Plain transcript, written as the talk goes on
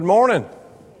Good morning.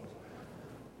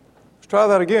 Let's try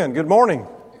that again. Good morning.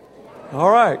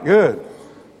 All right, good.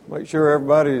 Make sure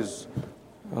everybody's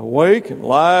awake and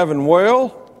live and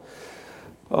well.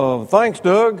 Thanks,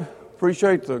 Doug.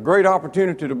 Appreciate the great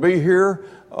opportunity to be here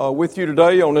with you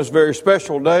today on this very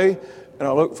special day. And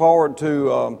I look forward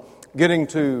to getting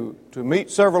to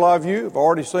meet several of you. I've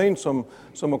already seen some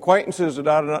acquaintances that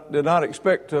I did not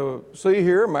expect to see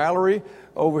here. Mallory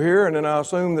over here, and then I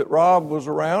assumed that Rob was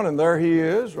around, and there he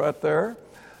is right there.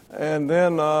 And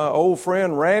then old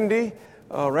friend Randy.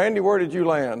 Randy, where did you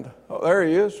land? Oh, there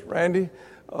he is, Randy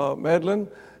Medlin.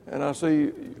 And I see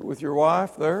you with your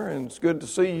wife there, and it's good to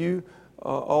see you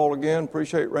all again.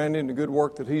 Appreciate Randy and the good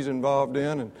work that he's involved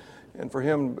in, and for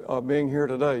him being here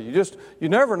today. You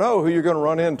never know who you're going to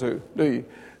run into, do you?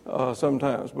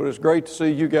 Sometimes, but it's great to see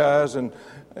you guys, and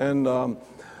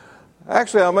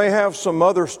actually, I may have some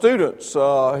other students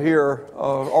here,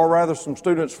 or rather some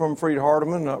students from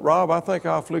Freed-Hardeman. Rob, I think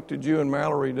I afflicted you and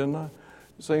Mallory, didn't I?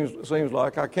 It seems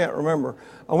like. I can't remember.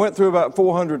 I went through about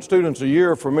 400 students a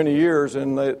year for many years,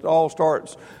 and it all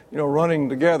starts, running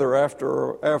together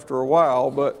after a while.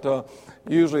 But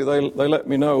usually they let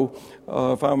me know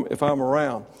if I'm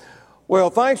around.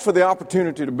 Well, thanks for the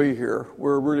opportunity to be here.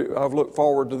 I've looked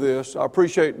forward to this. I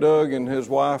appreciate Doug and his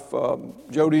wife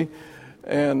Jody.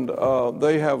 And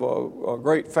they have a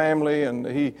great family, and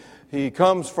he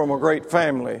comes from a great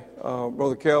family,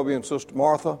 Brother Kelby and Sister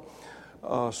Martha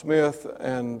Smith,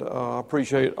 and I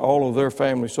appreciate all of their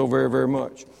family so very, very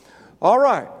much. All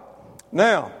right.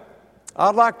 Now,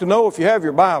 I'd like to know if you have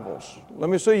your Bibles. Let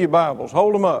me see your Bibles.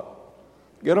 Hold them up.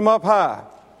 Get them up high.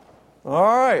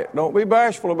 All right. Don't be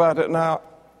bashful about that now.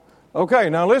 Okay,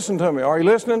 now listen to me. Are you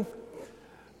listening?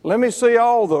 Let me see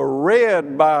all the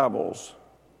red Bibles.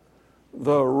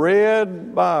 The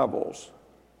red Bibles.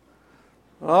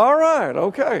 All right,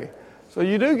 okay. So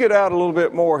you do get out a little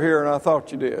bit more here than I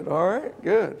thought you did. All right,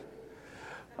 good.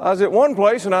 I was at one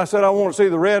place and I said I want to see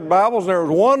the red Bibles, and there was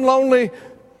one lonely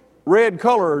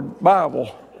red-colored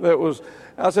Bible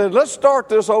I said, let's start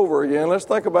this over again. Let's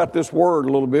think about this word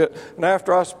a little bit. And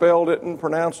after I spelled it and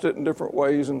pronounced it in different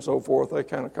ways and so forth, they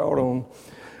kind of caught on,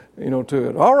 to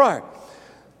it. All right.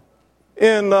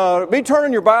 Be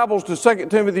turning your Bibles to 2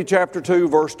 Timothy chapter 2,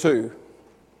 verse 2.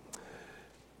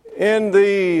 In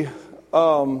the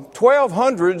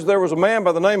 1200s, there was a man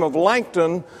by the name of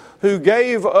Langton who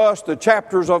gave us the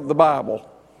chapters of the Bible.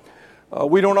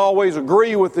 We don't always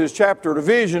agree with his chapter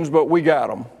divisions, but we got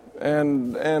them,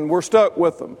 and we're stuck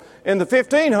with them. In the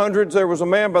 1500s, there was a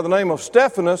man by the name of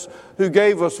Stephanus who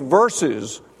gave us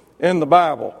verses in the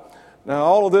Bible. Now,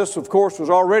 all of this, of course, was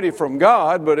already from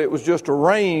God, but it was just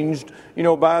arranged,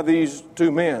 by these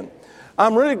two men.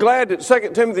 I'm really glad that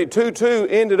 2 Timothy 2:2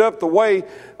 ended up the way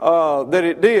that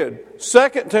it did.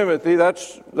 2 Timothy,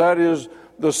 that is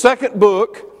the second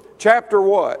book, chapter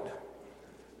what?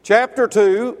 Chapter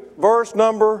 2, verse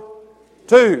number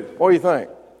 2. What do you think?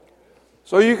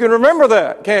 So you can remember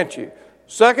that, can't you?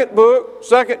 Second book,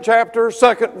 second chapter,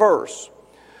 second verse.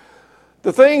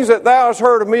 The things that thou hast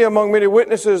heard of me among many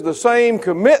witnesses, the same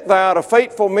commit thou to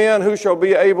faithful men who shall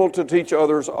be able to teach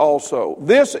others also.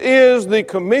 This is the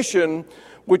commission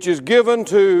which is given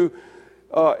to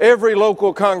every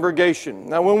local congregation.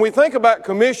 Now, when we think about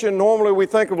commission, normally we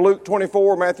think of Luke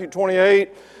 24, Matthew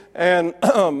 28, and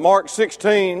Mark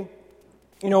 16,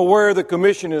 where the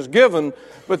commission is given.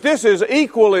 But this is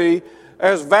equally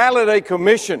as valid a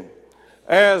commission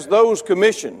as those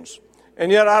commissions.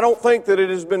 And yet I don't think that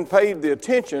it has been paid the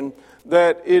attention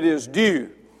that it is due.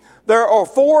 There are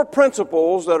 4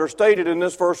 principles that are stated in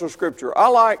this verse of Scripture. I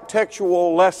like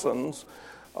textual lessons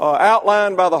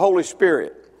outlined by the Holy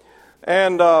Spirit.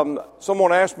 And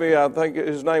someone asked me, I think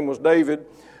his name was David,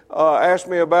 asked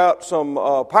me about some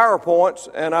PowerPoints,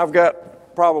 and I've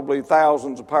got probably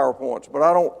thousands of PowerPoints, but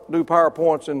I don't do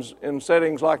PowerPoints in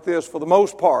settings like this for the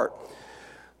most part.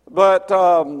 But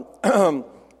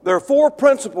there are 4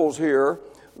 principles here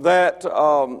that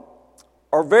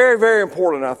are very, very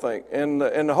important, I think, and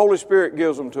the Holy Spirit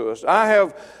gives them to us. I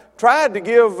have tried to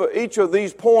give each of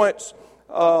these points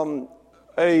a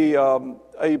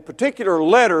particular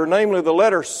letter, namely the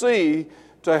letter C,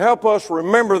 to help us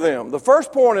remember them. The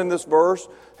first point in this verse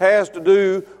has to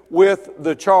do with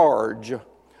the charge.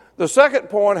 The second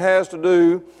point has to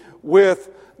do with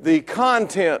the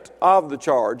content of the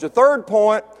charge. The third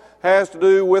point has to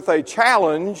do with a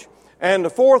challenge, and the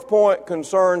fourth point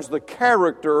concerns the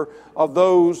character of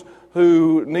those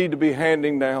who need to be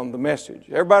handing down the message.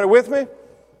 Everybody with me?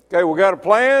 Okay, we got a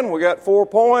plan. We got 4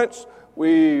 points.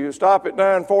 We stop at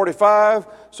 9:45,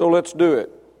 so let's do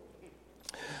it.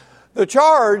 The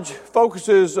charge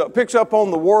picks up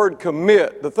on the word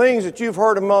commit. The things that you've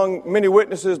heard among many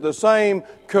witnesses, the same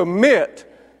commit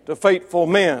to faithful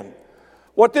men.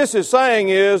 What this is saying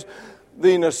is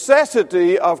the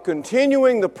necessity of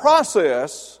continuing the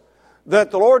process that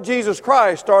the Lord Jesus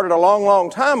Christ started a long, long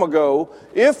time ago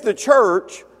if the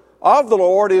church of the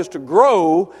Lord is to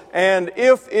grow and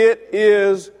if it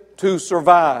is to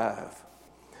survive.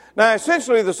 Now,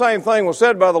 essentially the same thing was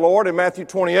said by the Lord in Matthew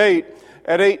 28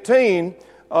 at 18,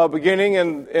 beginning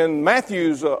in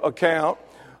Matthew's account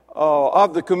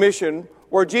of the commission,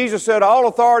 where Jesus said, "All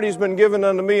authority has been given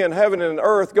unto me in heaven and in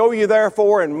earth. Go ye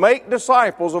therefore and make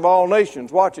disciples of all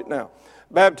nations." Watch it now.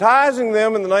 "Baptizing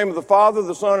them in the name of the Father,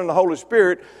 the Son, and the Holy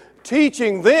Spirit,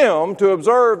 teaching them to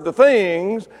observe the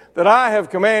things that I have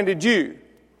commanded you."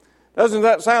 Doesn't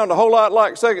that sound a whole lot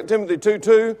like 2 Timothy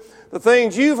 2:2? The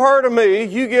things you've heard of me,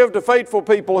 you give to faithful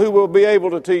people who will be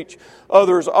able to teach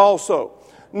others also.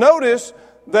 Notice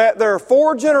that there are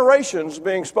 4 generations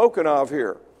being spoken of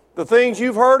here. The things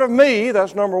you've heard of me,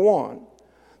 that's number 1.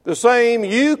 The same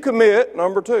you commit,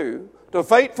 number 2. To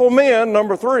faithful men,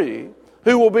 number 3,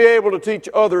 who will be able to teach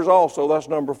others also, that's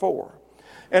number 4.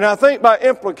 And I think by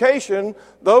implication,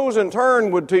 those in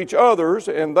turn would teach others,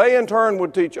 and they in turn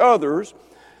would teach others,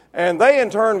 and they in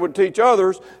turn would teach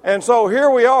others. And so here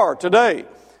we are today,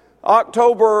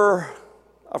 October,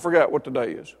 I forgot what the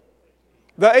day is.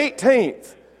 The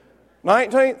 18th.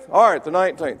 19th? All right, the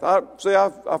 19th.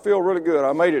 I feel really good.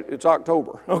 I made it. It's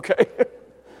October. Okay.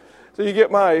 So you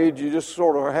get my age, you just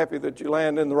sort of are happy that you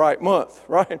land in the right month,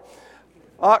 right?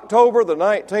 October the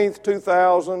 19th,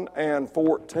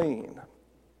 2014.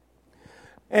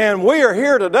 And we are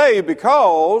here today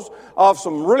because of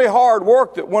some really hard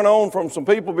work that went on from some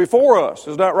people before us.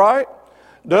 Is that right?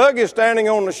 Doug is standing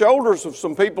on the shoulders of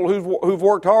some people who've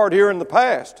worked hard here in the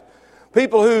past.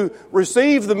 People who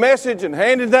received the message and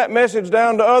handed that message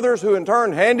down to others, who in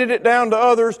turn handed it down to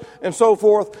others, and so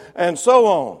forth and so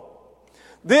on.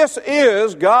 This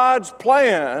is God's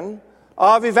plan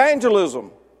of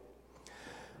evangelism.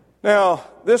 Now,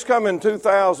 this coming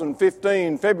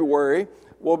 2015, February,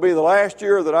 will be the last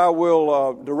year that I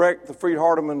will direct the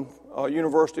Freed-Hardeman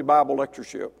University Bible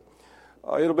Lectureship.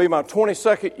 It'll be my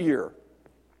 22nd year.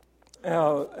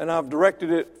 And I've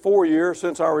directed it 4 years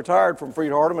since I retired from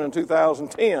Freed-Hardeman in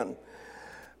 2010.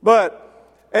 But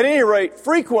at any rate,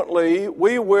 frequently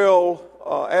we will,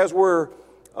 as we're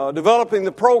developing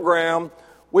the program,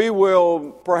 we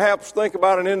will perhaps think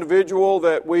about an individual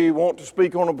that we want to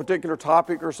speak on a particular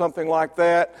topic or something like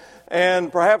that.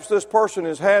 And perhaps this person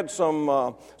has had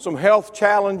some health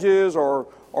challenges or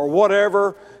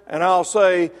whatever. And I'll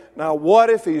say, now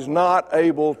what if he's not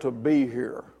able to be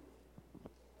here?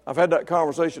 I've had that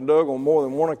conversation, Doug, on more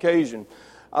than one occasion.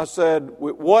 I said,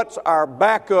 what's our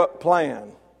backup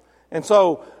plan? And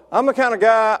so I'm the kind of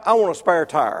guy, I want a spare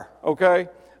tire, okay?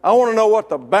 I want to know what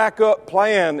the backup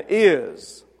plan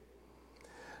is.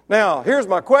 Now, here's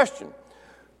my question.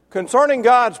 Concerning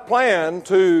God's plan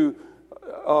to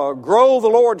grow the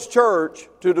Lord's church,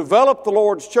 to develop the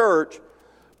Lord's church,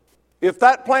 if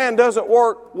that plan doesn't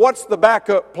work, what's the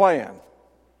backup plan?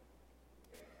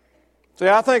 See,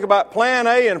 I think about plan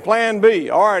A and plan B.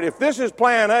 All right, if this is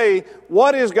plan A,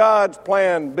 what is God's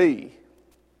plan B?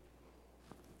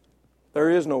 There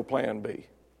is no plan B.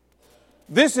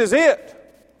 This is it.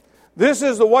 This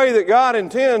is the way that God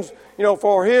intends,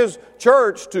 for His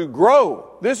church to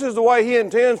grow. This is the way He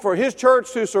intends for His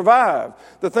church to survive.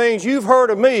 The things you've heard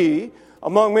of me,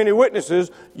 among many witnesses,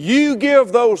 you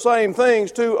give those same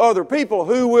things to other people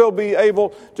who will be able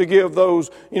to give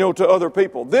those, to other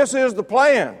people. This is the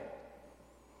plan.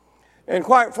 And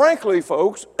quite frankly,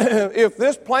 folks, if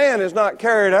this plan is not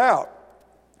carried out,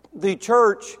 the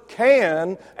church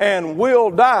can and will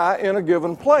die in a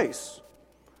given place.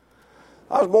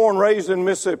 I was born and raised in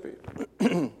Mississippi.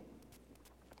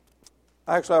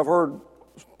 Actually, I've heard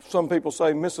some people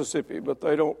say Mississippi, but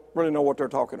they don't really know what they're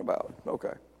talking about.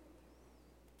 Okay.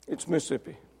 It's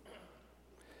Mississippi.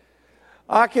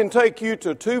 I can take you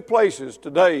to 2 places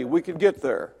today. We could get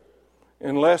there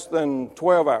in less than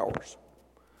 12 hours.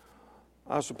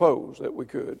 I suppose that we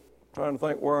could. Trying to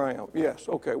think where I am. Yes,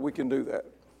 okay, we can do that.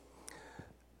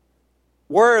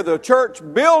 Where the church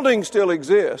building still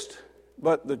exists,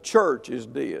 but the church is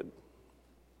dead.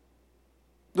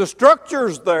 The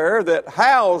structure's there that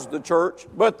house the church,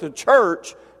 but the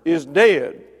church is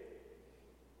dead.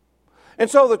 And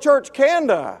so the church can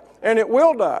die, and it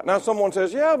will die. Now someone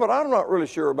says, yeah, but I'm not really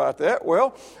sure about that. Well,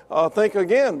 think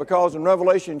again, because in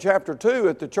Revelation chapter 2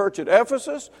 at the church at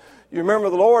Ephesus, you remember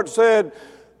the Lord said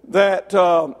that,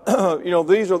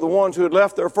 these are the ones who had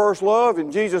left their first love.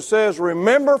 And Jesus says,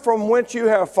 remember from whence you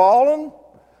have fallen.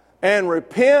 and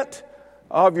repent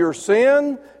of your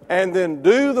sin and then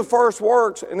do the first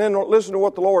works and then listen to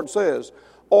what the Lord says.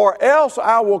 Or else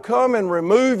I will come and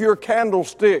remove your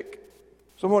candlestick.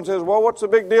 Someone says, well, what's the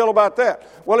big deal about that?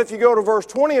 Well, if you go to verse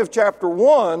 20 of chapter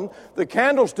 1, the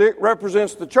candlestick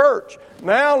represents the church.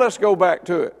 Now let's go back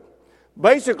to it.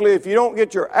 Basically, if you don't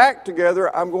get your act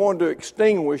together, I'm going to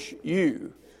extinguish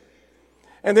you.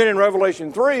 And then in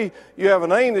Revelation 3, you have a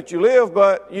name that you live,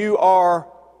 but you are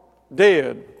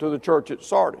dead to the church at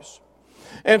Sardis.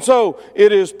 And so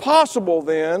it is possible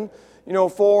then,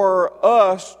 for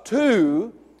us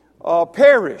to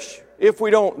perish if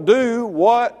we don't do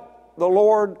what the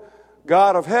Lord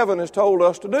God of heaven has told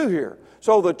us to do here.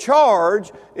 So the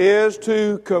charge is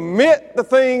to commit the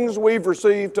things we've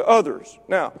received to others.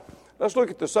 Now, let's look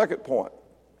at the second point.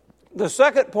 The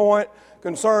second point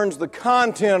concerns the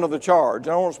content of the charge.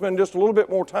 I want to spend just a little bit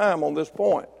more time on this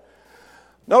point.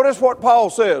 Notice what Paul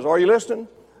says. Are you listening?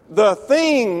 The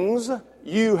things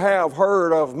you have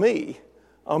heard of me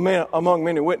among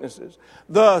many witnesses,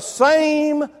 the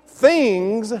same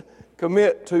things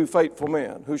commit to faithful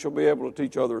men who shall be able to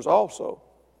teach others also.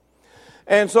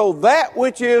 And so that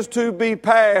which is to be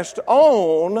passed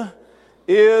on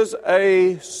is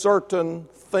a certain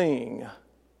thing.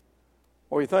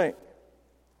 What do you think?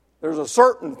 There's a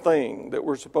certain thing that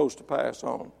we're supposed to pass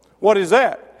on. What is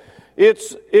that?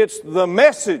 It's the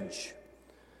message.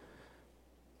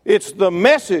 It's the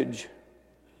message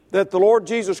that the Lord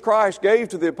Jesus Christ gave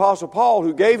to the Apostle Paul,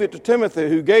 who gave it to Timothy,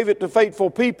 who gave it to faithful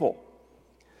people.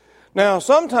 Now,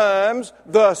 sometimes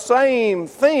the same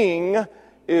thing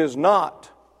is not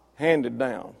handed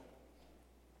down.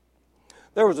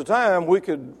 There was a time we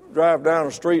could drive down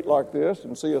a street like this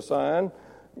and see a sign,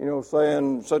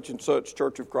 saying such and such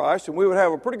Church of Christ, and we would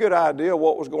have a pretty good idea of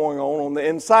what was going on the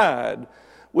inside.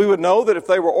 We would know that if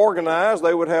they were organized,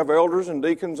 they would have elders and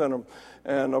deacons and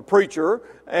a preacher,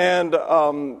 and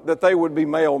that they would be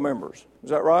male members.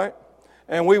 Is that right?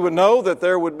 And we would know that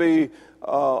there would be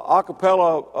a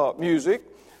cappella music,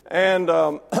 and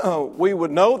we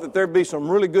would know that there'd be some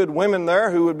really good women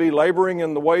there who would be laboring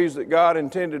in the ways that God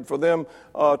intended for them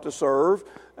to serve,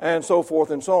 and so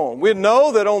forth and so on. We'd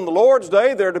know that on the Lord's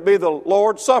Day there'd be the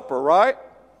Lord's Supper, right?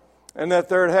 And that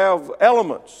there'd have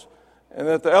elements, and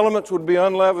that the elements would be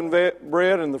unleavened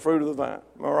bread and the fruit of the vine.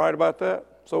 Am I right about that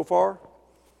so far?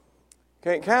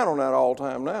 Can't count on that all the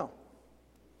time now.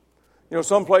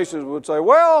 Some places would say,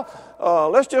 well,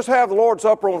 let's just have the Lord's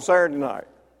Supper on Saturday night.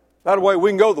 That way we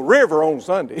can go to the river on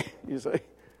Sunday, you see.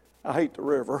 I hate the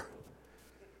river.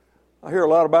 I hear a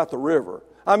lot about the river.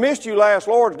 I missed you last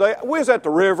Lord's Day. We was at the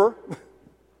river.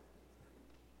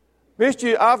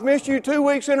 I've missed you 2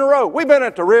 weeks in a row. We've been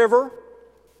at the river.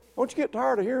 Don't you get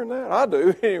tired of hearing that? I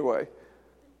do, anyway.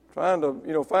 Trying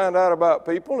to, find out about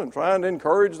people and trying to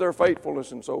encourage their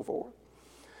faithfulness and so forth.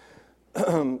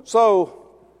 So,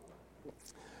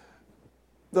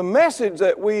 the message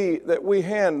that we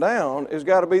hand down has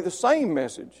got to be the same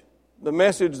message. The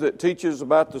message that teaches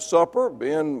about the supper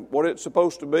being what it's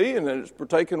supposed to be, and that it's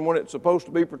partaken when it's supposed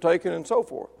to be partaken, and so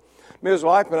forth. Ms.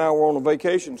 Leip and I were on a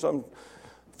vacation a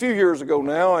few years ago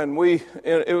now, and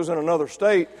it was in another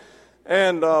state,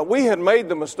 and we had made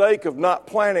the mistake of not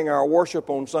planning our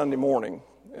worship on Sunday morning.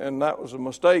 And that was a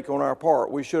mistake on our part.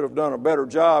 We should have done a better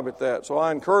job at that. So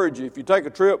I encourage you, if you take a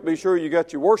trip, be sure you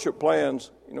got your worship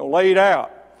plans, laid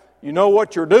out. You know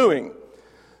what you're doing.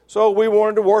 So we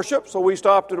wanted to worship, so we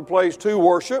stopped at a place to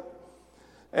worship.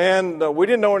 And we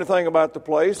didn't know anything about the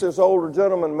place. This older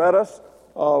gentleman met us,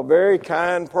 a very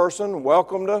kind person,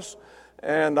 welcomed us.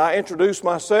 And I introduced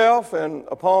myself, and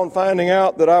upon finding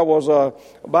out that I was a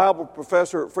Bible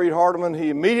professor at Freed-Hardeman, he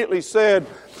immediately said,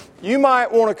 you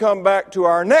might want to come back to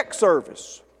our next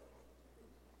service.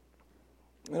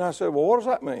 And I said, well, what does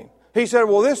that mean? He said,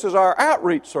 well, this is our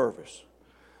outreach service.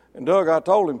 And Doug, I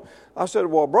told him, I said,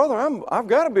 well, brother, I've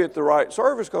got to be at the right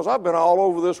service because I've been all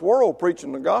over this world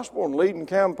preaching the gospel and leading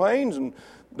campaigns and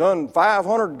done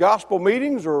 500 gospel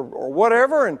meetings or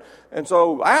whatever. And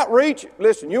so outreach,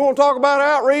 listen, you want to talk about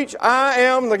outreach? I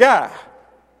am the guy.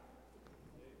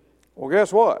 Well,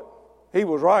 guess what? He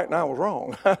was right and I was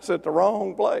wrong. I was at the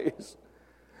wrong place.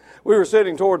 We were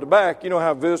sitting toward the back. You know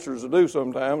how visitors do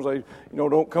sometimes. They,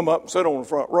 don't come up and sit on the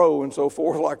front row and so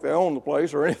forth like they own the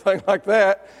place or anything like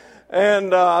that.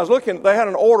 And I was looking, they had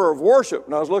an order of worship,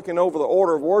 and I was looking over the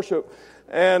order of worship,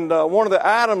 and one of the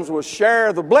items was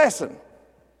share the blessing.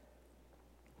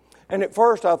 And at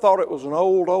first I thought it was an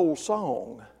old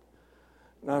song.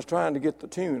 And I was trying to get the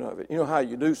tune of it. You know how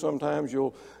you do sometimes?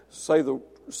 You'll say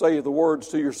the words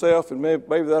to yourself, and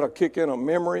maybe that'll kick in a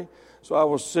memory. So I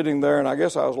was sitting there, and I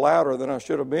guess I was louder than I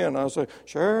should have been. I was saying,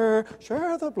 share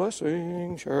the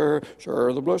blessing, share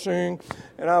the blessing.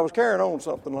 And I was carrying on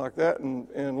something like that,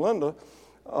 and Linda,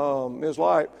 Ms.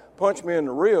 Light, punched me in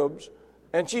the ribs,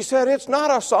 and she said, it's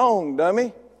not a song,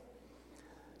 dummy.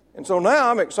 And so now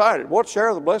I'm excited. What's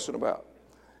share the blessing about?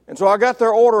 And so I got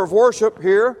their order of worship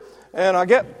here, and I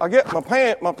get my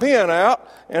pen out,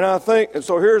 and I think, and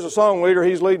so here's a song leader,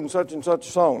 he's leading such and such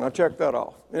a song. I check that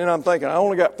off. And then I'm thinking, I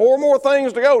only got 4 more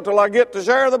things to go till I get to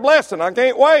share the blessing. I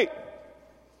can't wait.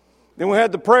 Then we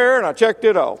had the prayer, and I checked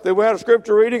it off. Then we had a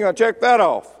scripture reading, I checked that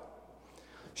off.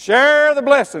 Share the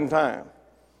blessing time.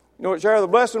 You know what share the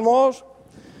blessing was?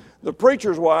 The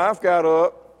preacher's wife got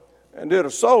up and did a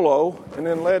solo and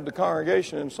then led the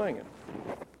congregation in singing.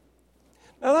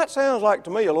 Now that sounds like to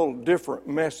me a little different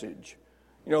message,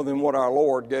 than what our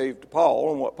Lord gave to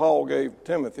Paul and what Paul gave to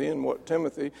Timothy and what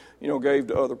Timothy, gave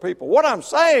to other people. What I'm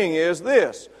saying is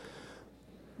this: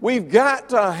 we've got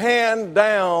to hand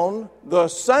down the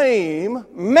same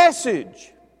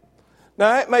message.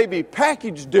 Now it may be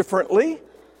packaged differently.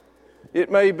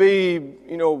 It may be,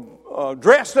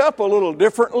 dressed up a little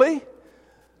differently.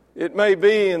 It may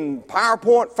be in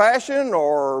PowerPoint fashion,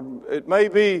 or it may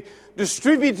be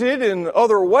distributed in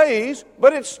other ways,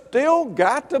 but it's still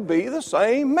got to be the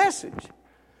same message.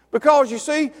 Because you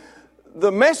see,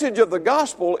 the message of the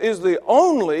gospel is the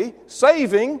only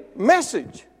saving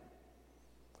message.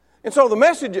 And so the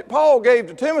message that Paul gave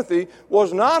to Timothy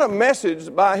was not a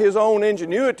message by his own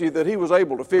ingenuity that he was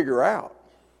able to figure out.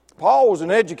 Paul was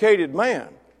an educated man.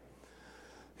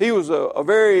 He was a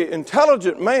very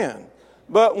intelligent man.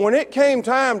 But when it came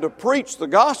time to preach the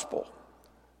gospel,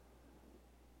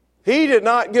 he did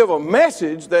not give a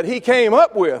message that he came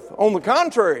up with. On the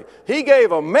contrary, he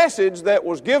gave a message that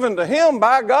was given to him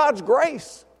by God's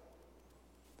grace.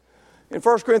 In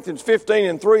 1 Corinthians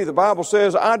 15:3, the Bible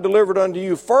says, I delivered unto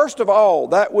you first of all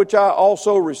that which I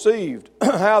also received,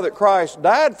 how that Christ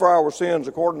died for our sins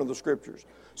according to the Scriptures.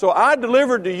 So I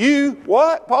delivered to you,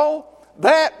 what, Paul?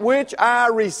 That which I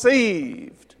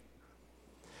received.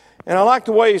 And I like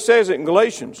the way he says it in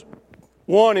Galatians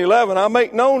 1:11, I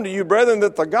make known to you, brethren,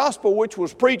 that the gospel which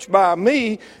was preached by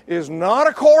me is not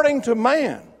according to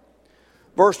man.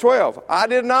 Verse 12, I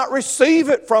did not receive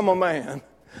it from a man,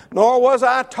 nor was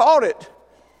I taught it,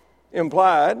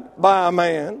 implied, by a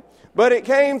man, but it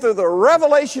came through the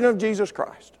revelation of Jesus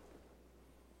Christ.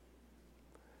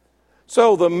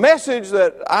 So the message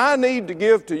that I need to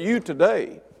give to you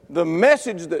today, the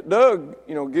message that Doug,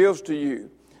 gives to you,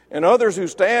 and others who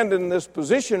stand in this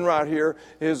position right here,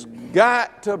 has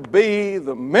got to be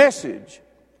the message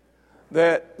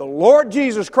that the Lord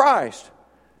Jesus Christ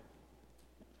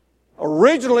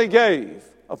originally gave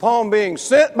upon being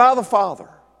sent by the Father.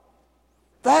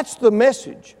 That's the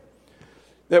message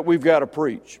that we've got to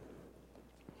preach.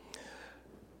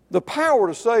 The power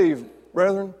to save,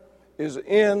 brethren, is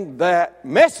in that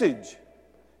message.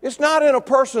 It's not in a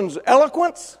person's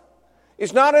eloquence.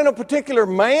 It's not in a particular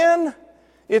man.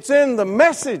 It's in the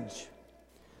message.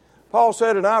 Paul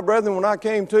said, and I, brethren, when I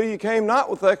came to you, came not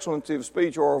with excellency of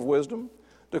speech or of wisdom,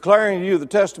 declaring to you the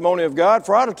testimony of God,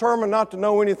 for I determined not to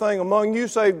know anything among you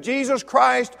save Jesus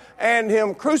Christ and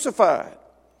Him crucified.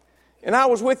 And I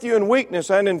was with you in weakness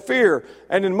and in fear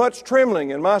and in much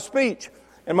trembling, and my speech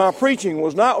and my preaching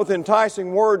was not with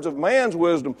enticing words of man's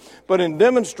wisdom, but in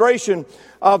demonstration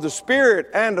of the Spirit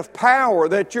and of power,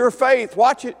 that your faith,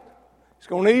 watch it, it's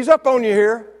going to ease up on you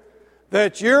here,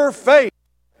 that your faith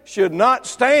should not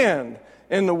stand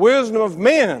in the wisdom of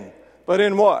men, but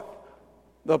in what?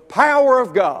 The power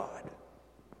of God.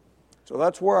 So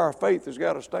that's where our faith has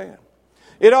got to stand.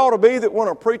 It ought to be that when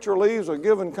a preacher leaves a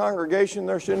given congregation,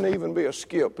 there shouldn't even be a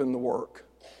skip in the work,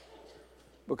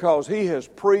 because he has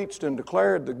preached and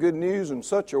declared the good news in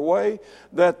such a way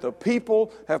that the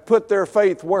people have put their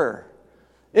faith where?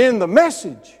 In the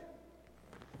message.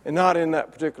 And not in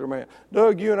that particular man.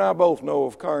 Doug, you and I both know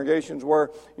of congregations where,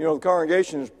 the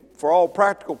congregation is, for all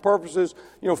practical purposes,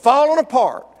 falling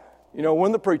apart,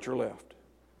 when the preacher left.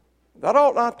 That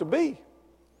ought not to be.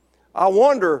 I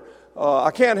wonder, I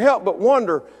can't help but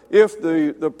wonder if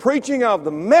the preaching of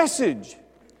the message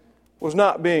was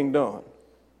not being done,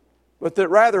 but that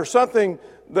rather something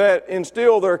that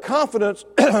instilled their confidence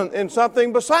in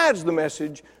something besides the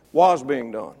message was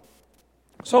being done.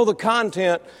 So the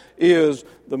content is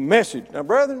the message. Now,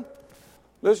 brethren,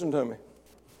 listen to me.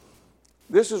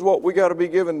 This is what we got to be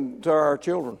giving to our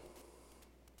children.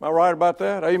 Am I right about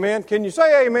that? Amen? Can you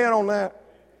say amen on that?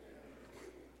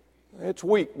 It's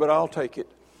weak, but I'll take it.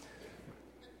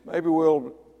 Maybe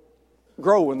we'll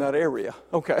grow in that area.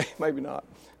 Okay, maybe not.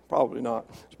 Probably not.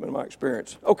 It's been my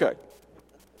experience. Okay.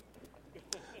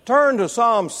 Turn to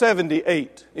Psalm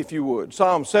 78, if you would.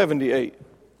 Psalm 78.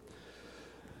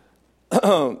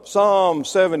 Psalm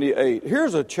 78.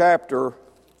 Here's a chapter.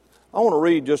 I want to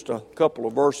read just a couple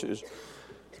of verses.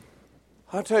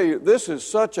 I tell you, this is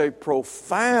such a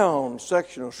profound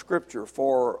section of Scripture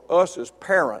for us as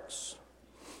parents.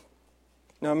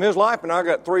 Now, Ms. Lipe and I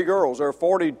got 3 girls. They're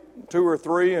 42 or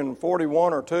 3 and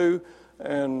 41 or 2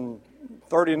 and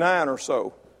 39 or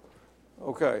so.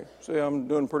 Okay, see, I'm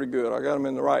doing pretty good. I got them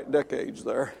in the right decades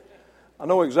there. I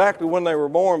know exactly when they were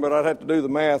born, but I'd have to do the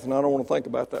math, and I don't want to think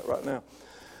about that right now.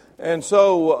 And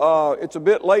so it's a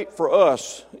bit late for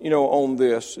us, on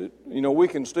this. We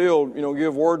can still,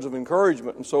 give words of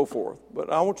encouragement and so forth.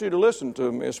 But I want you to listen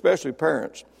to me, especially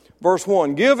parents. Verse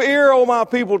 1, give ear, O my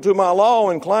people, to my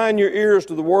law, incline your ears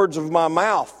to the words of my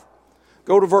mouth.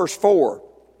 Go to verse 4.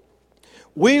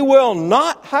 We will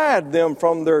not hide them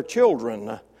from their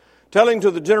children, telling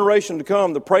to the generation to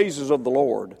come the praises of the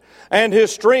Lord, and His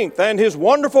strength, and His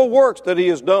wonderful works that He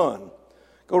has done.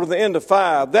 Go to the end of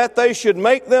 5. That they should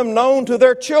make them known to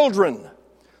their children,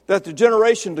 that the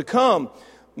generation to come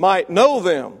might know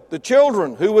them, the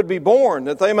children who would be born,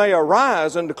 that they may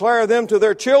arise and declare them to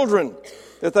their children,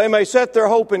 that they may set their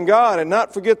hope in God and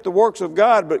not forget the works of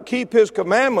God, but keep His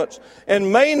commandments,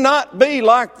 and may not be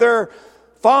like their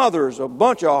fathers, a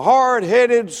bunch of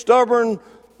hard-headed, stubborn,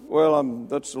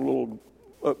 that's a little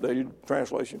updated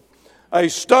translation, a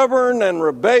stubborn and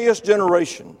rebellious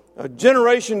generation, a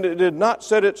generation that did not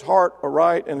set its heart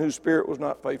aright and whose spirit was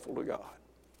not faithful to God.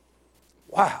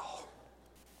 Wow.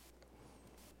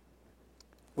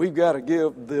 We've got to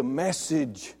give the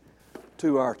message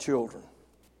to our children.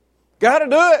 Got to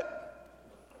do it.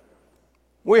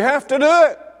 We have to do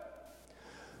it.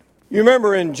 You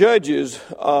remember in Judges,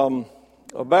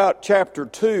 about chapter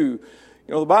 2,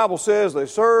 the Bible says they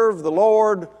served the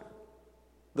Lord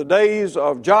the days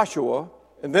of Joshua,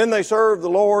 and then they served the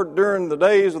Lord during the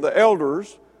days of the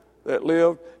elders that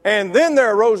lived, and then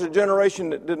there arose a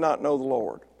generation that did not know the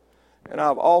Lord. And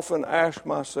I've often asked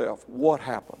myself, what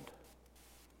happened?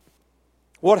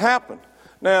 What happened?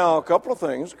 Now, a couple of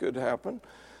things could happen.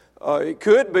 It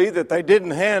could be that they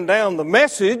didn't hand down the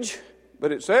message,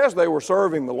 but it says they were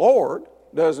serving the Lord,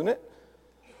 doesn't it?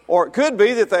 Or it could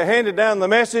be that they handed down the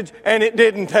message and it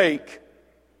didn't take.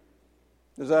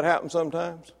 Does that happen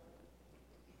sometimes?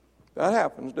 That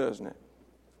happens, doesn't it?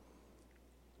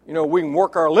 We can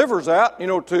work our livers out,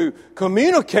 to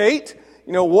communicate,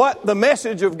 what the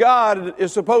message of God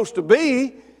is supposed to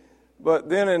be, but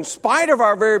then in spite of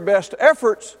our very best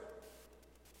efforts,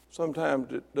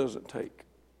 sometimes it doesn't take.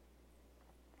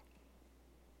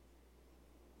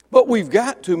 But we've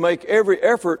got to make every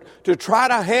effort to try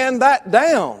to hand that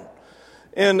down.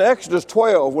 In Exodus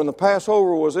 12, when the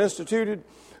Passover was instituted,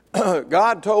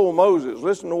 God told Moses,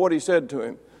 listen to what He said to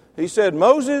him. He said,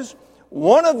 Moses,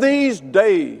 one of these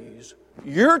days,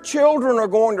 your children are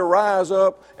going to rise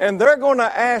up and they're going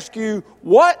to ask you,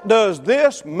 what does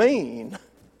this mean?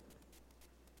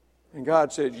 And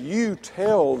God said, you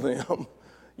tell them.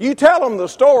 You tell them the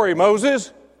story,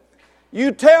 Moses.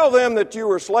 You tell them that you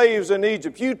were slaves in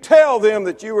Egypt. You tell them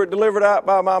that you were delivered out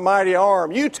by my mighty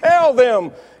arm. You tell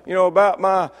them, about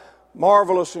my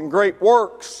marvelous and great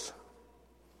works.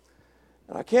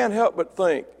 And I can't help but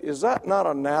think, is that not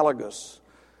analogous,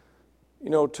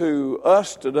 to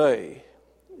us today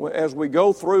as we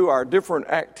go through our different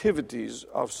activities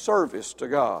of service to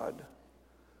God?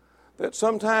 That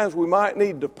sometimes we might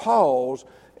need to pause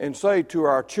and say to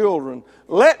our children,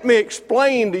 let me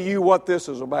explain to you what this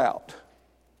is about.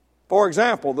 For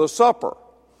example, the supper.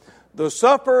 The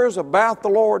supper is about the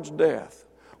Lord's death.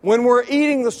 When we're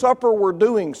eating the supper, we're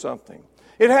doing something.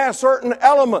 It has certain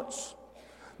elements.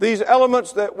 These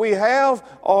elements that we have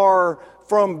are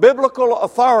from biblical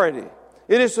authority.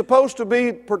 It is supposed to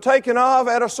be partaken of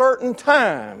at a certain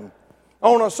time,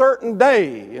 on a certain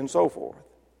day, and so forth.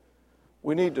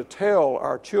 We need to tell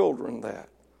our children that.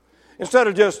 Instead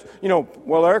of just,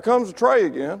 there comes the tray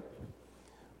again.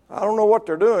 I don't know what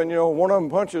they're doing. One of them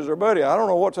punches their buddy. I don't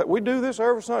know what's that. We do this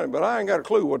every Sunday, but I ain't got a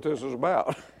clue what this is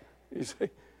about. You see?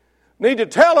 Need to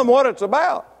tell them what it's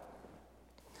about.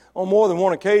 On more than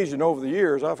one occasion over the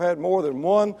years, I've had more than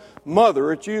one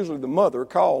mother, it's usually the mother,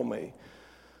 call me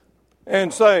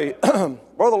and say,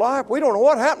 Brother Lipe, we don't know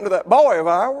what happened to that boy of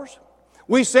ours.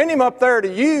 We sent him up there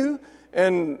to you,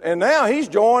 and now he's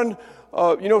joined,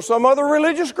 some other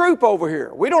religious group over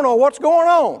here. We don't know what's going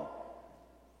on.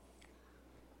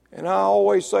 And I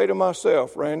always say to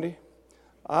myself, Randy,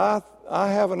 I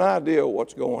have an idea of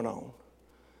what's going on.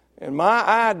 And my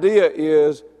idea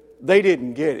is they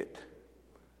didn't get it.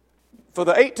 For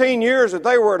the 18 years that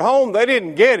they were at home, they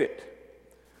didn't get it.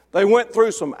 They went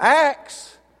through some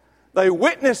acts They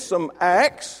witnessed some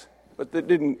acts, but it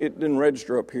didn't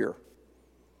register up here.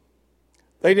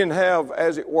 They didn't have,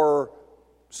 as it were,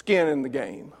 skin in the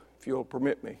game, if you'll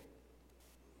permit me.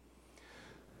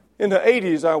 In the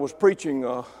 80s, I was preaching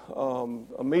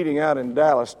a meeting out in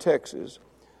Dallas, Texas,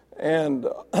 and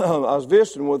I was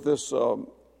visiting with this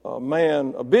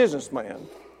man, a businessman,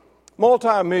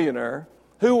 multi-millionaire,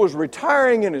 who was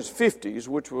retiring in his 50s,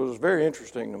 which was very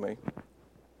interesting to me.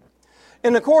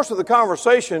 In the course of the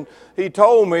conversation, he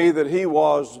told me that he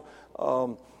was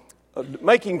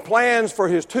making plans for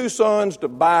his two sons to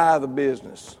buy the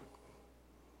business.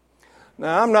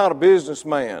 Now, I'm not a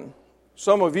businessman.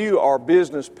 Some of you are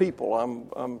business people,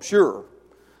 I'm sure.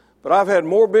 But I've had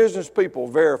more business people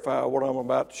verify what I'm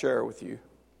about to share with you.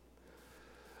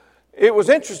 It was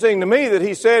interesting to me that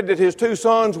he said that his two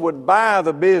sons would buy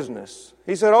the business.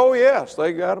 He said, oh yes,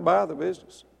 they got to buy the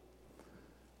business.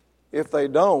 If they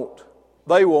don't,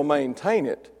 they will maintain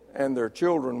it and their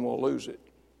children will lose it.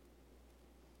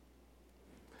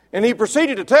 And he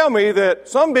proceeded to tell me that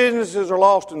some businesses are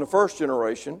lost in the first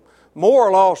generation, more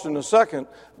are lost in the second,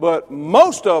 but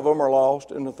most of them are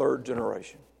lost in the third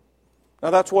generation. Now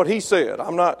that's what he said.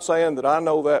 I'm not saying that I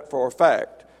know that for a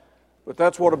fact, but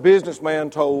that's what a businessman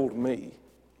told me.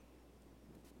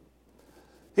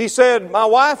 He said, my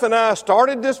wife and I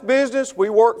started this business. We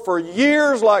worked for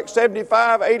years, like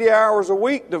 75, 80 hours a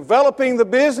week, developing the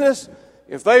business.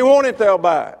 If they want it, they'll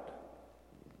buy it.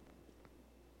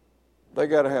 They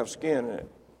got to have skin in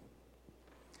it.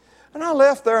 And I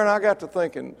left there and I got to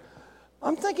thinking,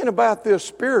 I'm thinking about this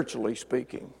spiritually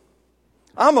speaking.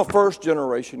 I'm a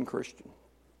first-generation Christian.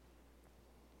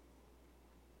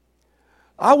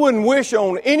 I wouldn't wish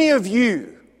on any of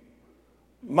you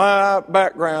my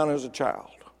background as a child.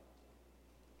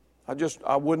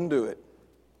 I wouldn't do it.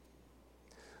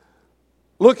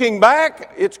 Looking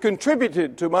back, it's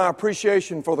contributed to my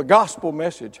appreciation for the gospel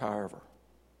message, however.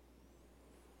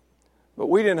 But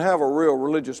we didn't have a real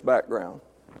religious background.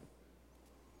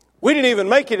 We didn't even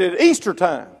make it at Easter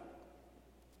time.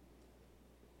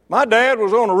 My dad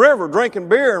was on the river drinking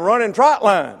beer and running trot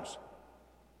lines.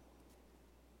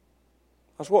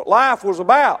 That's what life was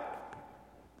about.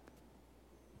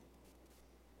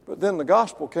 But then the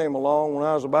gospel came along when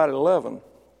I was about 11.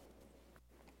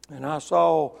 And I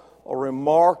saw a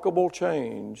remarkable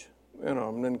change in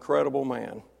an incredible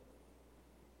man.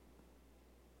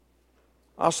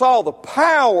 I saw the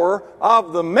power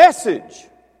of the message.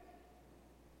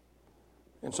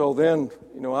 And so then,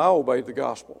 I obeyed the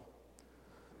gospel.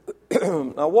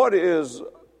 Now, what is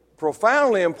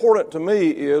profoundly important to me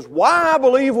is why I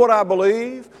believe what I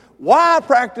believe, why I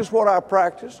practice what I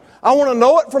practice. I want to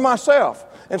know it for myself.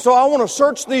 And so I want to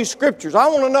search these scriptures. I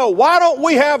want to know, why don't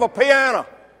we have a piano?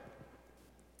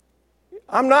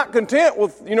 I'm not content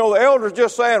with, the elders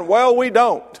just saying, well, we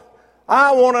don't.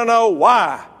 I want to know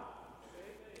why.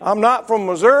 I'm not from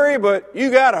Missouri, but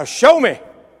you got to show me.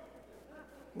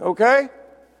 Okay?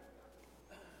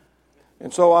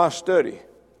 And so I study.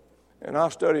 And I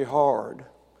study hard.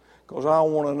 Because I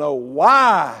want to know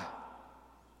why.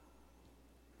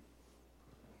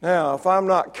 Now, if I'm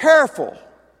not careful,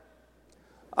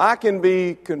 I can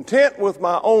be content with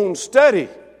my own study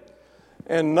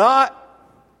and not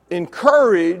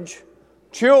encourage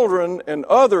children and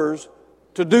others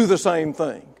to do the same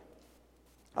thing.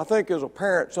 I think as a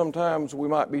parent, sometimes we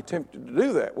might be tempted to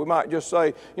do that. We might just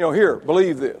say, here,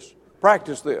 believe this,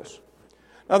 practice this.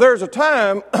 Now, there's a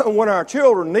time when our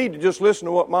children need to just listen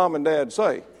to what mom and dad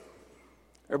say.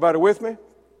 Everybody with me?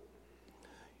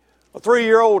 A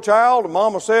 3-year-old child, and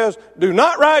mama says, do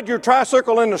not ride your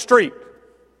tricycle in the street.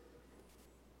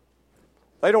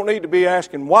 They don't need to be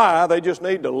asking why, they just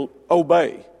need to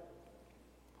obey.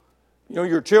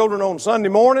 Your children on Sunday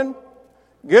morning,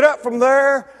 get up from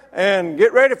there and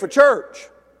get ready for church.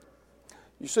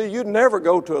 You see, you'd never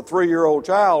go to a 3-year-old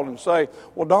child and say,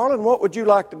 well, darling, what would you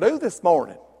like to do this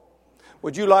morning?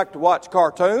 Would you like to watch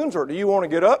cartoons, or do you want to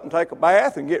get up and take a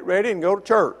bath and get ready and go to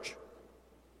church?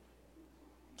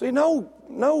 See,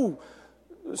 no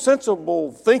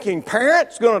sensible thinking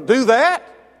parent's going to do that.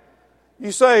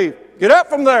 You say, get up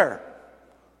from there.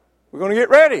 We're going to get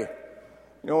ready,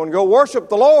 and go worship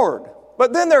the Lord.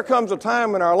 But then there comes a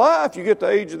time in our life, you get the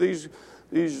age of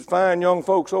these fine young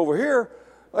folks over here,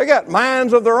 they got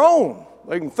minds of their own.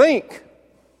 They can think.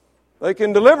 They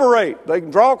can deliberate. They can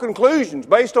draw conclusions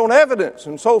based on evidence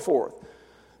and so forth.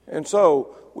 And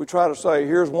so we try to say,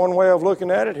 here's one way of looking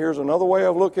at it, here's another way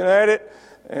of looking at it,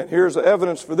 and here's the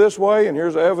evidence for this way, and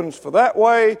here's the evidence for that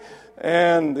way,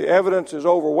 and the evidence is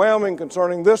overwhelming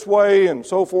concerning this way, and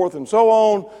so forth and so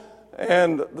on.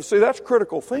 And see, that's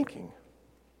critical thinking.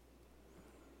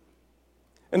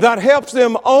 And that helps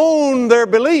them own their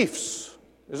beliefs.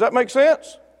 Does that make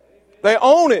sense? They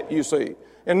own it, you see.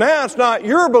 And now it's not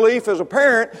your belief as a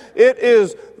parent, it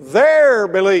is their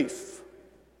belief.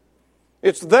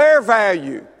 It's their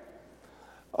value.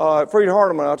 At Freed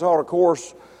Hardeman, I taught a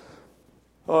course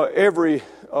every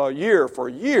year for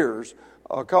years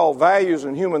called Values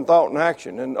in Human Thought and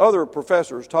Action. And other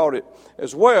professors taught it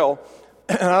as well.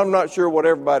 And I'm not sure what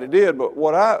everybody did, but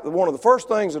one of the first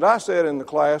things that I said in the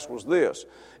class was this.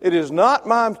 It is not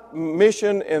my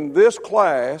mission in this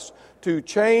class to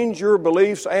change your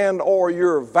beliefs and or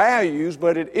your values,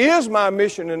 but it is my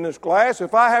mission in this class,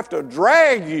 if I have to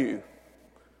drag you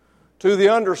to the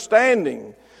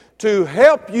understanding, to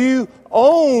help you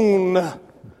own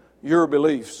your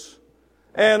beliefs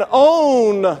and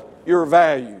own your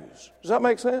values. Does that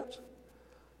make sense?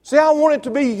 See, I want it to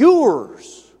be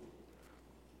yours.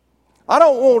 I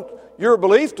don't want your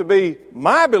belief to be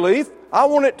my belief. I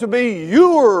want it to be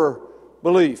your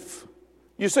belief.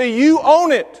 You see, you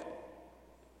own it.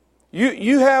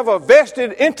 You have a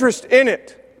vested interest in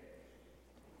it.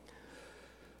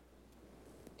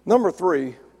 Number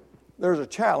 3, there's a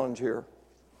challenge here.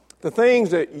 The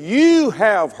things that you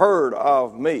have heard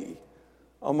of me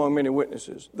among many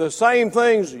witnesses, the same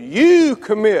things you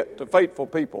commit to faithful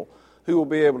people who will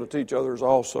be able to teach others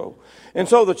also. And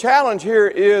so the challenge here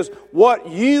is what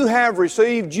you have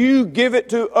received, you give it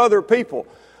to other people.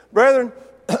 Brethren,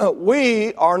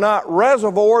 we are not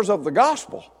reservoirs of the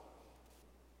gospel.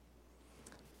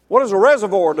 What does a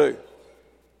reservoir do?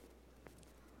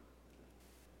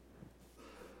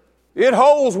 It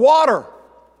holds water.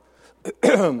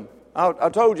 I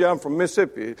told you I'm from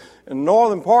Mississippi. In the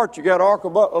northern part, you got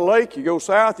Arcabutler Lake. You go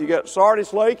south, you got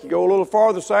Sardis Lake. You go a little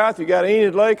farther south, you got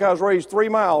Enid Lake. I was raised 3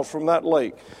 miles from that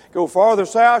lake. Go farther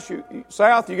south,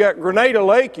 you got Grenada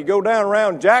Lake. You go down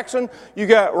around Jackson, you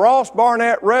got Ross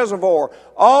Barnett Reservoir.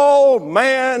 All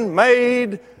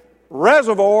man-made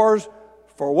reservoirs.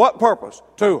 For what purpose?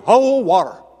 To hold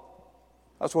water.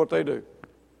 That's what they do.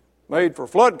 Made for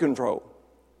flood control.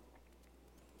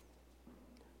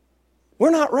 We're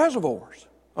not reservoirs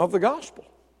of the gospel.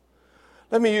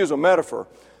 Let me use a metaphor.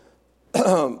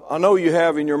 I know you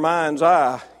have in your mind's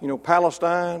eye,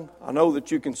 Palestine. I know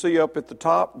that you can see up at the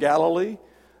top Galilee.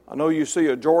 I know you see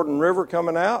a Jordan River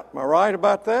coming out. Am I right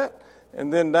about that?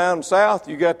 And then down south,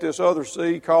 you got this other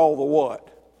sea called the what?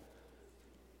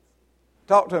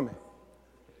 Talk to me.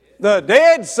 The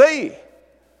Dead Sea.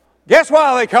 Guess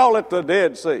why they call it the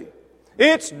Dead Sea?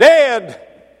 It's dead.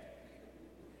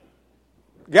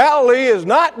 Galilee is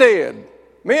not dead.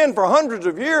 Men for hundreds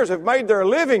of years have made their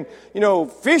living,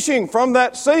 fishing from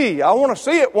that sea. I want to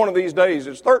see it one of these days.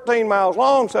 It's 13 miles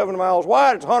long, 7 miles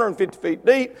wide. It's 150 feet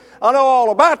deep. I know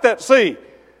all about that sea.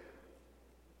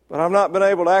 But I've not been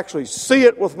able to actually see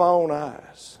it with my own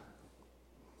eyes.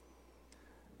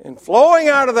 And flowing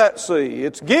out of that sea,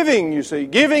 it's giving, you see,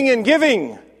 giving and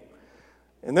giving.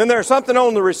 And then there's something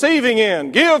on the receiving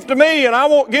end. Give to me and I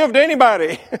won't give to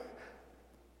anybody.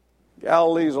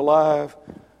 Galilee's alive.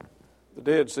 The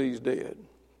Dead Sea's dead.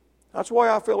 That's the way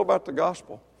I feel about the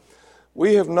gospel.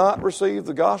 We have not received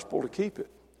the gospel to keep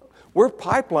it. We're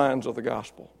pipelines of the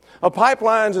gospel. A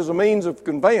pipeline is a means of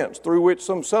conveyance through which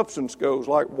some substance goes,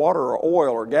 like water or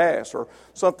oil or gas or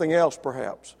something else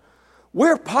perhaps.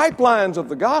 We're pipelines of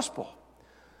the gospel.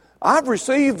 I've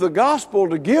received the gospel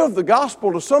to give the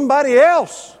gospel to somebody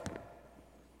else.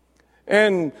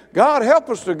 And God help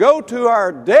us to go to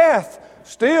our death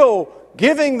still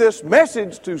giving this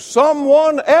message to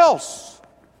someone else.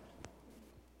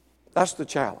 That's the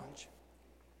challenge.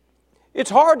 It's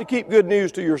hard to keep good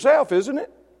news to yourself, isn't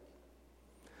it?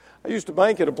 I used to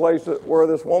bank at a place where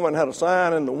this woman had a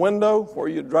sign in the window where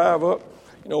you'd drive up,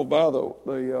 by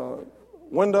the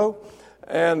window,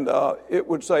 and it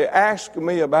would say, "Ask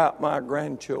me about my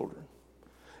grandchildren."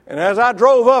 And as I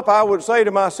drove up, I would say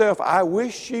to myself, I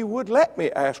wish she would let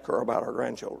me ask her about her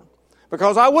grandchildren,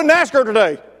 because I wouldn't ask her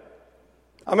today.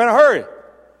 I'm in a hurry.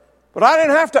 But I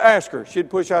didn't have to ask her. She'd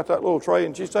push out that little tray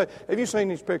and she'd say, "Have you seen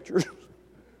these pictures?"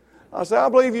 I said, "I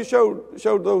believe you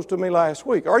showed those to me last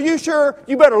week." "Are you sure?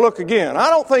 You better look again. I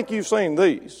don't think you've seen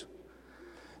these."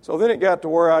 So then it got to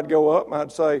where I'd go up and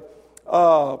I'd say,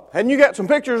 "Hadn't you got some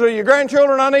pictures of your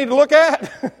grandchildren I need to look at?"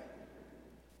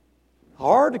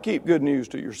 Hard to keep good news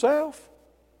to yourself.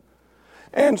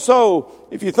 And so,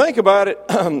 if you think about it,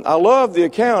 I love the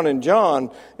account in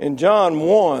John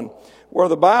 1, where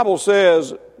the Bible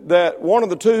says that one of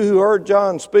the two who heard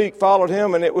John speak followed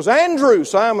him, and it was Andrew,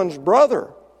 Simon's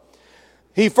brother.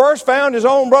 He first found his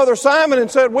own brother Simon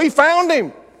and said, "We found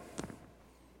him."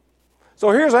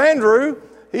 So here's Andrew.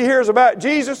 He hears about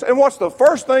Jesus, and what's the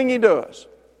first thing he does?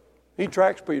 He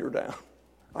tracks Peter down.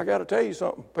 I got to tell you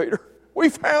something, Peter. We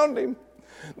found him.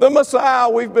 The Messiah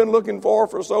we've been looking for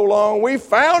so long. We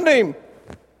found him.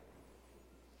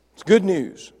 It's good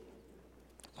news.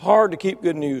 Hard to keep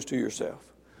good news to yourself.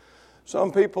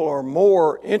 Some people are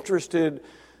more interested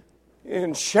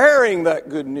in sharing that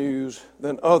good news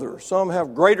than others. Some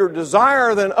have greater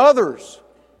desire than others.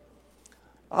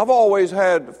 I've always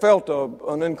felt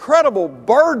an incredible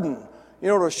burden,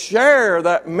 to share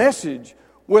that message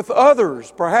with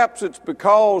others. Perhaps it's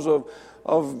because of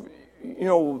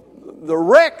the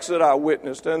wrecks that I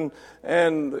witnessed, and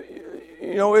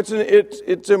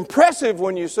it's impressive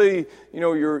when you see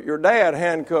your dad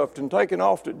handcuffed and taken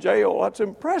off to jail. That's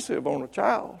impressive on a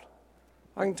child,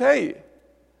 I can tell you.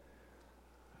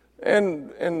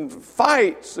 And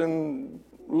fights and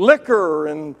liquor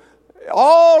and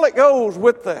all that goes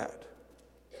with that.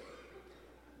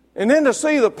 And then to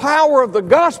see the power of the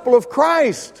gospel of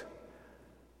Christ,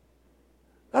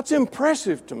 that's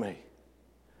impressive to me.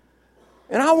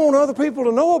 And I want other people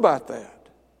to know about that,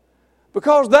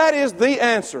 because that is the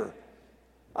answer.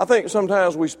 I think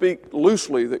sometimes we speak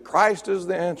loosely that Christ is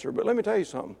the answer, but let me tell you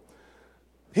something.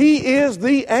 He is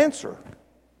the answer.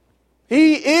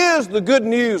 He is the good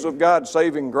news of God's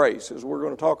saving grace, as we're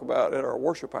going to talk about at our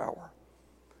worship hour.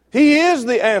 He is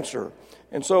the answer.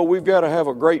 And so we've got to have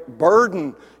a great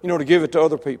burden, to give it to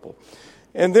other people.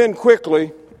 And then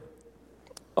quickly,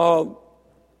 the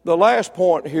last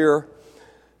point here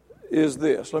is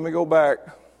this. Let me go back.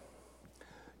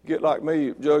 Get like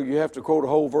me, Jug, you have to quote a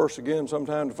whole verse again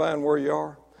sometime to find where you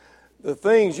are. The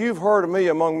things you've heard of me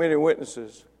among many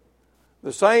witnesses,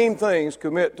 the same things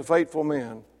commit to faithful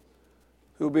men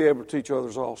who will be able to teach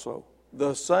others also.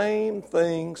 The same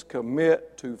things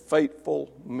commit to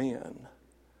faithful men.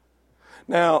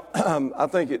 Now, I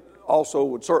think it also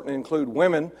would certainly include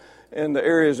women in the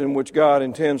areas in which God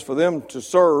intends for them to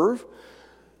serve.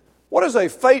 What is a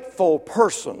faithful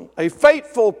person? A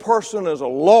faithful person is a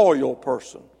loyal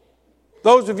person.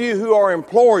 Those of you who are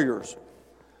employers,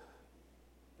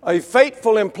 a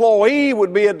faithful employee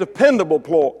would be a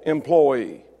dependable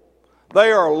employee.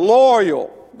 They are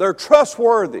loyal. They're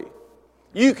trustworthy.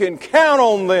 You can count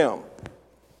on them.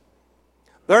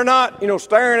 They're not,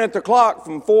 staring at the clock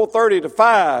from 4:30 to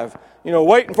 5,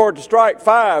 waiting for it to strike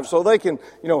 5 so they can,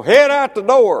 head out the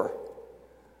door.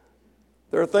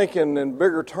 They're thinking in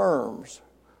bigger terms.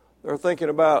 They're thinking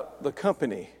about the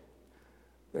company.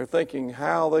 They're thinking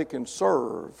how they can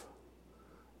serve.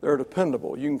 They're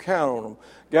dependable. You can count on them.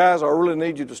 Guys, I really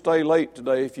need you to stay late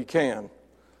today if you can.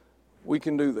 We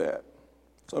can do that.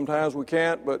 Sometimes we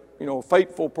can't, but, a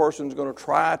faithful person is going to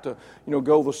try to,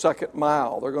 go the second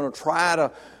mile. They're going to try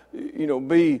to,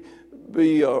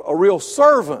 be a real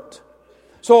servant.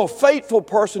 So a faithful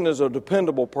person is a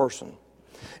dependable person.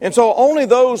 And so only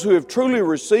those who have truly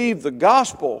received the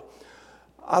gospel,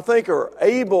 I think, are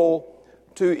able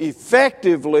to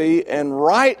effectively and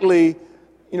rightly,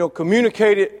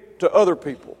 communicate it to other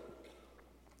people.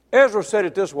 Ezra said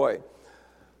it this way.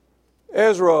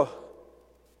 Ezra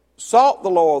sought the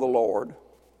law of the Lord.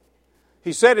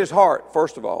 He set his heart,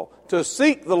 first of all, to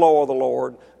seek the law of the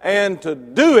Lord and to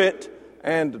do it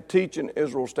and to teach in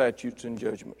Israel statutes and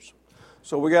judgments.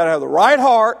 So we got to have the right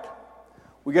heart.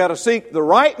 We got to seek the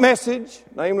right message,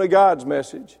 namely God's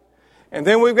message. And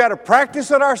then we've got to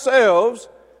practice it ourselves.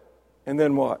 And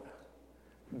then what?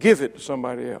 Give it to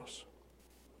somebody else.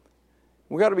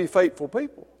 We've got to be faithful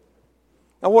people.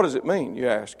 Now, what does it mean, you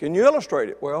ask? Can you illustrate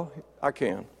it? Well, I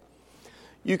can.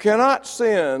 You cannot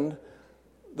send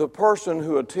the person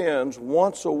who attends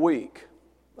once a week,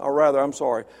 or rather,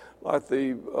 like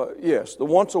the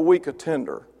once a week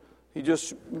attender. He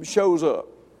just shows up.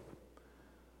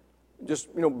 Just,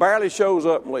 barely shows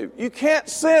up and leaves. You can't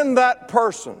send that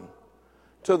person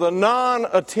to the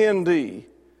non-attendee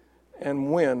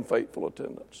and win faithful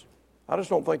attendance. I just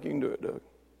don't think you can do it, Doug.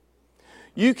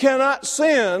 You cannot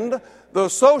send the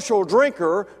social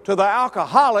drinker to the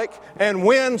alcoholic and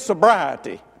win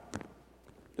sobriety.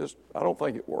 I don't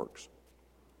think it works.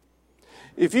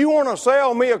 If you want to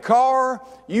sell me a car,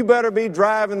 you better be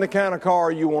driving the kind of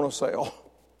car you want to sell.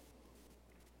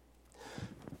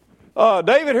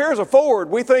 David, here's a Ford.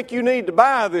 We think you need to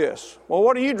buy this. Well,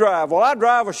 what do you drive? Well, I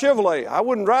drive a Chevrolet. I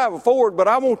wouldn't drive a Ford, but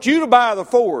I want you to buy the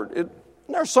Ford. Isn't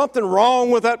there something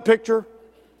wrong with that picture?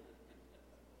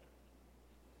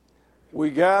 We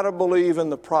got to believe in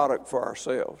the product for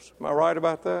ourselves. Am I right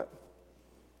about that?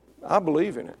 I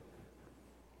believe in it.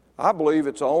 I believe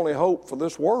it's the only hope for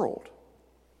this world.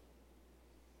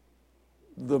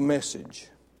 The message.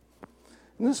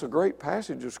 Isn't this a great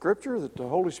passage of Scripture that the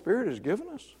Holy Spirit has given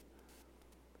us?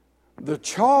 The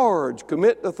charge,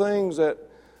 commit the things that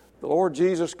the Lord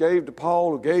Jesus gave to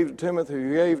Paul, who gave to Timothy,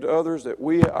 who gave to others, that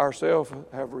we ourselves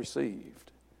have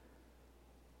received.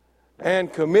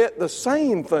 And commit the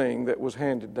same thing that was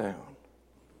handed down.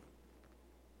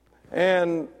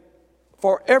 And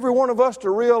for every one of us to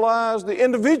realize the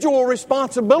individual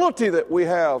responsibility that we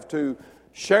have to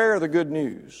share the good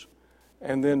news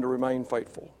and then to remain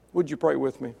faithful. Would you pray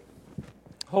with me?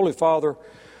 Holy Father,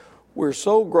 we're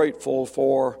so grateful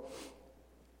for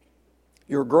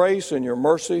your grace and your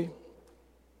mercy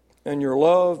and your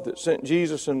love that sent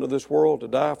Jesus into this world to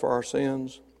die for our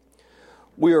sins.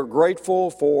 We are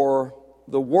grateful for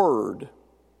the word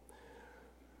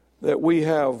that we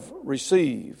have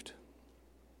received.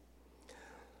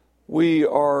 We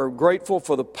are grateful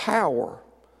for the power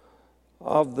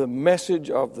of the message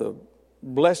of the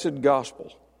blessed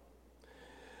gospel.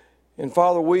 And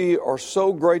Father, we are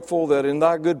so grateful that in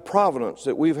thy good providence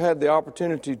that we've had the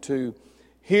opportunity to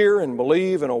hear and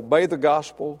believe and obey the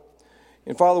gospel.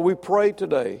 And Father, we pray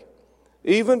today,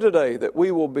 even today, that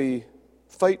we will be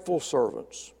faithful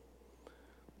servants.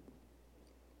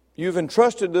 You've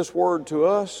entrusted this word to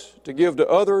us to give to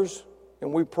others,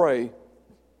 and we pray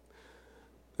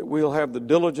that we'll have the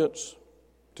diligence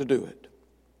to do it.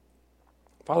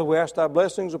 Father, we ask thy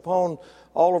blessings upon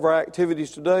all of our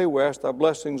activities today. We ask thy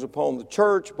blessings upon the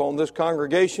church, upon this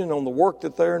congregation, on the work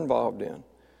that they're involved in.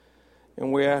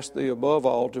 And we ask thee above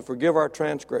all to forgive our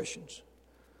transgressions.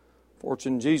 For it's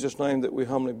in Jesus' name that we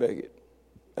humbly beg it.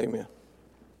 Amen.